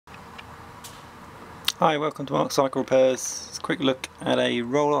Hi, welcome to Mark's Cycle Repairs. It's a quick look at a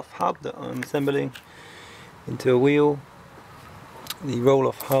roll-off hub that I'm assembling into a wheel. The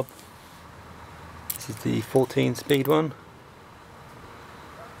roll-off hub. This is the 14 speed one.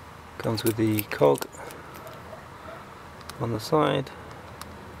 Comes with the cog on the side,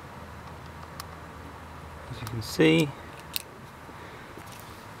 as you can see,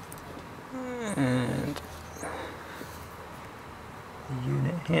 and the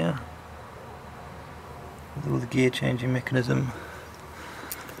unit here with all the gear changing mechanism.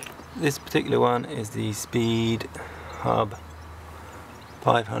 This particular one is the Speed Hub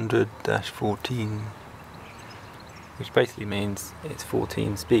 500-14, which basically means it's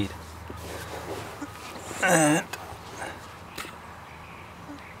 14 speed. And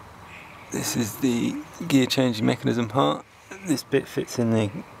this is the gear changing mechanism part. This bit fits in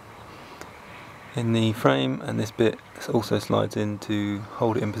the frame, and this bit also slides in to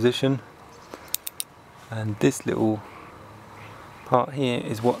hold it in position. And this little part here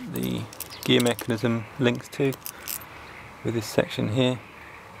is what the gear mechanism links to, with this section here.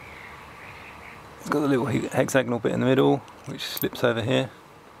 It's got the little hexagonal bit in the middle which slips over here,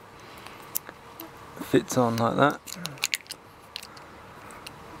 fits on like that,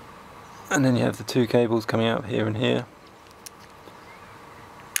 and then you have the two cables coming out here and here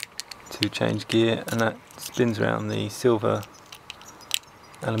to change gear, and that spins around the silver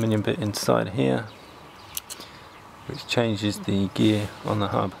aluminium bit inside here, which changes the gear on the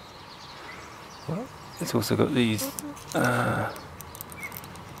hub. It's also got these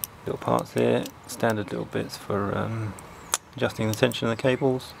little parts here, standard little bits for adjusting the tension of the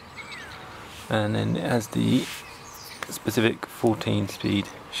cables, and then it has the specific 14 speed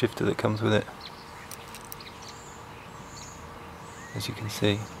shifter that comes with it, as you can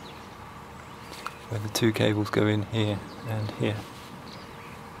see, where the two cables go in here and here.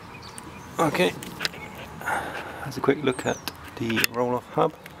 Okay, that's a quick look at the roll-off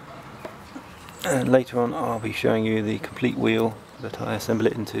hub, and later on I'll be showing you the complete wheel that I assemble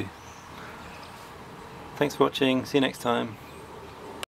it into. Thanks for watching, see you next time.